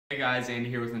Hey guys, Andy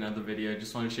here with another video.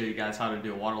 Just want to show you guys how to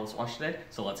do a waterless wash today,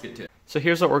 so let's get to it. So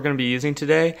here's what we're going to be using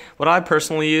today. What I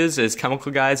personally use is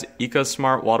Chemical Guy's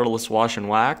Ecosmart Waterless Wash and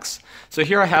Wax. So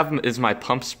here I have is my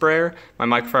pump sprayer, my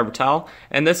microfiber towel,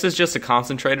 and this is just a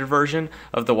concentrated version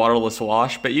of the waterless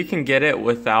wash, but you can get it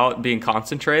without being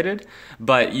concentrated,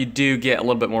 but you do get a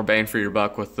little bit more bang for your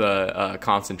buck with the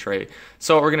concentrate.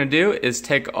 So what we're going to do is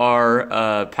take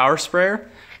our power sprayer,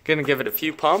 going to give it a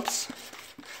few pumps.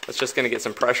 That's just going to get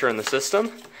some pressure in the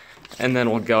system, and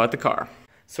then we'll go at the car.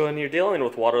 So when you're dealing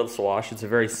with waterless wash, it's a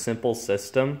very simple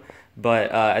system, but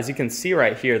as you can see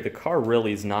right here, the car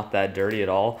really is not that dirty at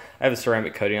all. I have a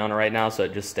ceramic coating on it right now, so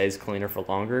it just stays cleaner for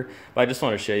longer, but I just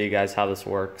want to show you guys how this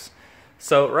works.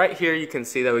 So right here you can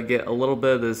see that we get a little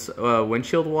bit of this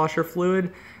windshield washer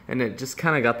fluid, and it just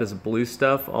kind of got this blue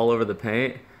stuff all over the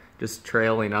paint, just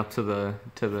trailing up to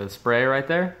the spray right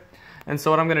there. And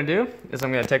so what I'm going to do is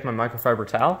I'm going to take my microfiber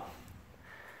towel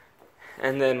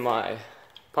and then my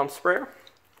pump sprayer,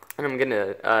 and I'm going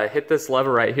to hit this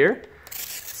lever right here,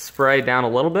 spray down a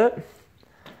little bit,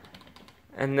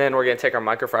 and then we're going to take our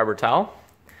microfiber towel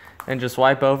and just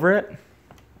wipe over it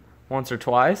once or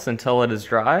twice until it is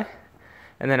dry.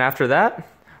 And then after that,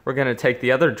 we're going to take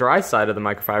the other dry side of the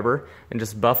microfiber and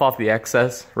just buff off the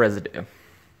excess residue.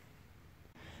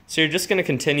 So you're just going to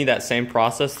continue that same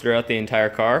process throughout the entire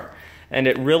car, and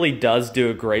it really does do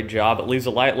a great job. It leaves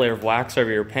a light layer of wax over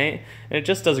your paint, and it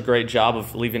just does a great job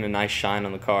of leaving a nice shine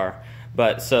on the car.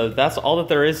 But so that's all that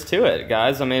there is to it,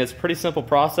 guys. I mean, it's a pretty simple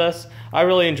process. I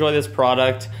really enjoy this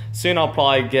product. Soon I'll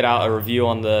probably get out a review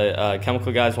on the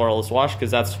Chemical Guy's Waterless Wash,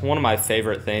 because that's one of my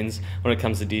favorite things when it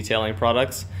comes to detailing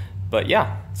products. But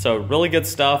yeah, so really good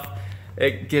stuff.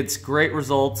 It gets great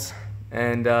results,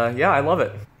 and yeah, I love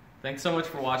it. Thanks so much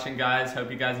for watching, guys.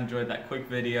 Hope you guys enjoyed that quick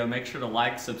video. Make sure to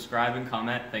like, subscribe, and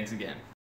comment. Thanks again.